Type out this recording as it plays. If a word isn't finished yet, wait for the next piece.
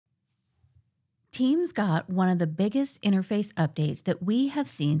Teams got one of the biggest interface updates that we have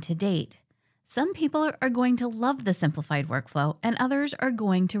seen to date. Some people are going to love the simplified workflow, and others are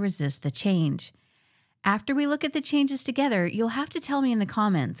going to resist the change. After we look at the changes together, you'll have to tell me in the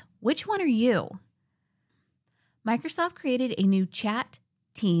comments, which one are you? Microsoft created a new chat,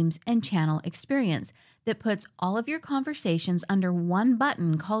 Teams, and channel experience that puts all of your conversations under one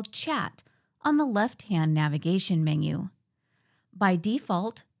button called Chat on the left-hand navigation menu. By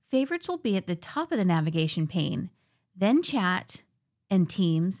default, favorites will be at the top of the navigation pane, then Chat, and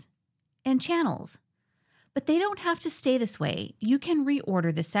Teams, and Channels. But they don't have to stay this way. You can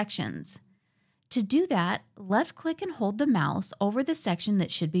reorder the sections. To do that, left-click and hold the mouse over the section that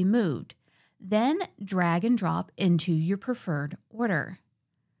should be moved. Then drag and drop into your preferred order.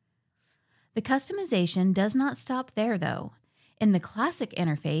 The customization does not stop there, though. In the classic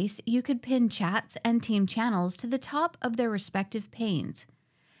interface, you could pin chats and team channels to the top of their respective panes.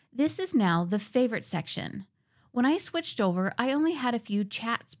 This is now the favorite section. When I switched over, I only had a few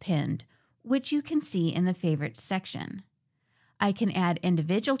chats pinned, which you can see in the favorites section. I can add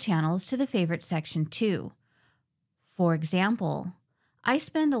individual channels to the favorites section too. For example, I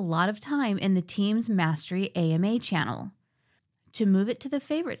spend a lot of time in the Teams Mastery AMA channel. To move it to the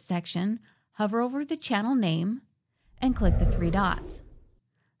favorites section, hover over the channel name and click the three dots.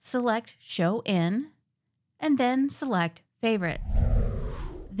 Select Show In, and then select Favorites.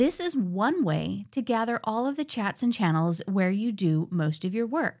 This is one way to gather all of the chats and channels where you do most of your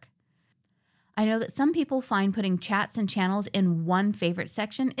work. I know that some people find putting chats and channels in one favorite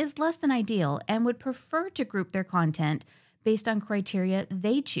section is less than ideal and would prefer to group their content based on criteria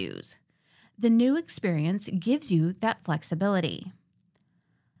they choose. The new experience gives you that flexibility.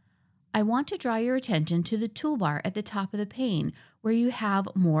 I want to draw your attention to the toolbar at the top of the pane where you have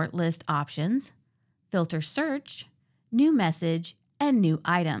more list options, filter search, new message, and new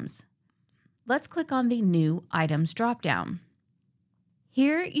items. Let's click on the New Items dropdown.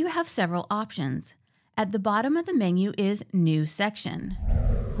 Here you have several options. At the bottom of the menu is New Section.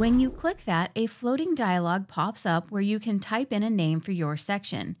 When you click that, a floating dialog pops up where you can type in a name for your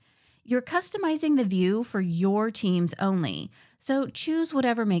section. You're customizing the view for your teams only, so choose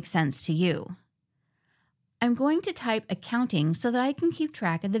whatever makes sense to you. I'm going to type accounting so that I can keep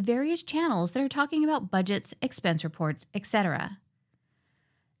track of the various channels that are talking about budgets, expense reports, etc.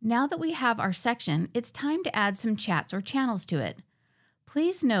 Now that we have our section, it's time to add some chats or channels to it.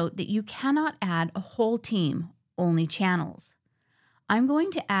 Please note that you cannot add a whole team, only channels. I'm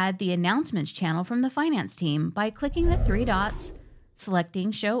going to add the announcements channel from the finance team by clicking the three dots,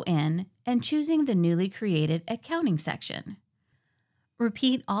 selecting Show In, and choosing the newly created accounting section.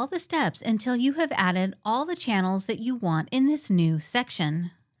 Repeat all the steps until you have added all the channels that you want in this new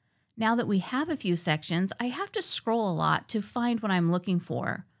section. Now that we have a few sections, I have to scroll a lot to find what I'm looking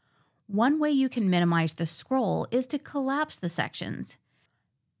for. One way you can minimize the scroll is to collapse the sections.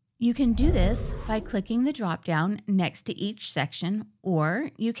 You can do this by clicking the drop-down next to each section, or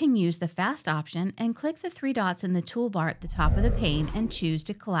you can use the fast option and click the three dots in the toolbar at the top of the pane and choose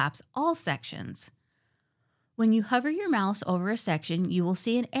to collapse all sections. When you hover your mouse over a section, you will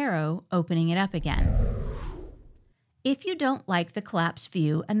see an arrow opening it up again. If you don't like the collapsed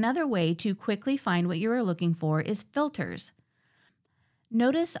view, another way to quickly find what you are looking for is filters.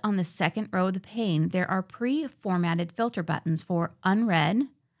 Notice on the second row of the pane, there are pre-formatted filter buttons for unread,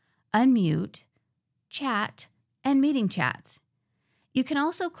 unmute, chat, and meeting chats. You can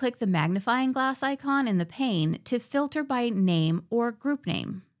also click the magnifying glass icon in the pane to filter by name or group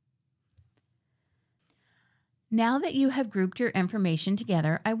name. Now that you have grouped your information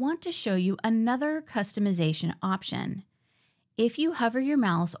together, I want to show you another customization option. If you hover your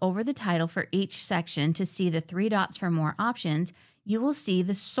mouse over the title for each section to see the three dots for more options, you will see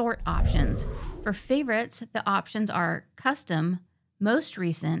the sort options. For favorites, the options are custom, most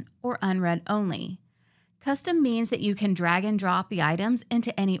recent, or unread only. Custom means that you can drag and drop the items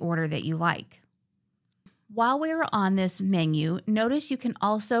into any order that you like. While we're on this menu, notice you can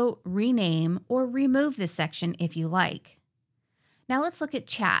also rename or remove this section if you like. Now let's look at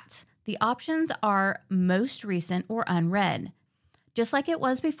chats. The options are most recent or unread. Just like it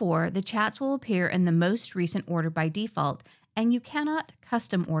was before, the chats will appear in the most recent order by default, and you cannot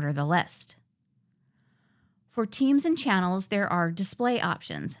custom order the list. For teams and channels, there are display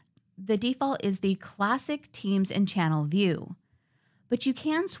options. The default is the classic Teams and Channel view, but you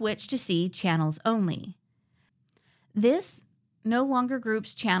can switch to see channels only. This no longer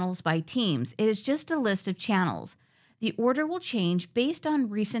groups channels by teams. It is just a list of channels. The order will change based on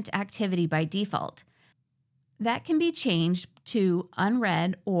recent activity by default. That can be changed to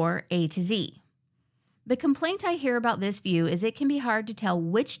unread or A to Z. The complaint I hear about this view is it can be hard to tell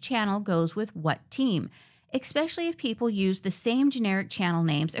which channel goes with what team, especially if people use the same generic channel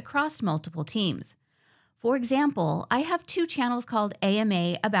names across multiple teams. For example, I have two channels called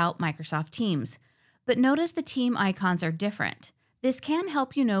AMA about Microsoft Teams, but notice the team icons are different. This can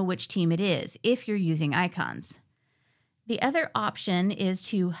help you know which team it is if you're using icons. The other option is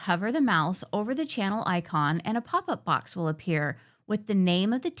to hover the mouse over the channel icon and a pop-up box will appear with the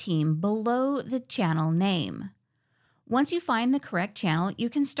name of the team below the channel name. Once you find the correct channel, you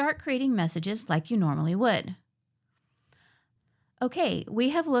can start creating messages like you normally would. Okay,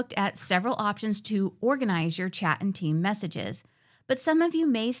 we have looked at several options to organize your chat and team messages, but some of you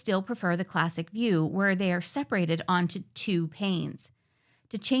may still prefer the classic view where they are separated onto two panes.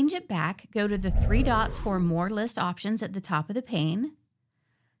 To change it back, go to the three dots for more list options at the top of the pane.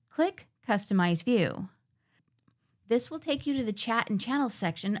 Click Customize View. This will take you to the chat and channel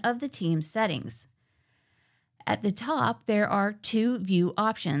section of the team's settings. At the top, there are two view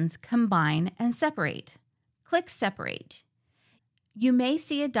options, Combine and Separate. Click Separate. You may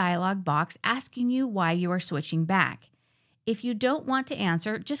see a dialog box asking you why you are switching back. If you don't want to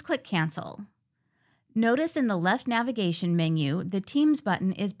answer, just click Cancel. Notice in the left navigation menu, the Teams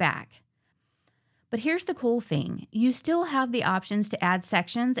button is back. But here's the cool thing. You still have the options to add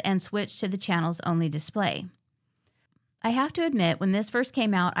sections and switch to the channels only display. I have to admit, when this first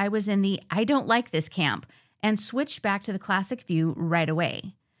came out, I was in the I don't like this camp and switched back to the classic view right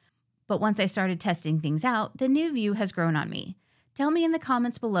away. But once I started testing things out, the new view has grown on me. Tell me in the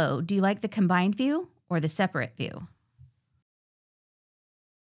comments below, do you like the combined view or the separate view?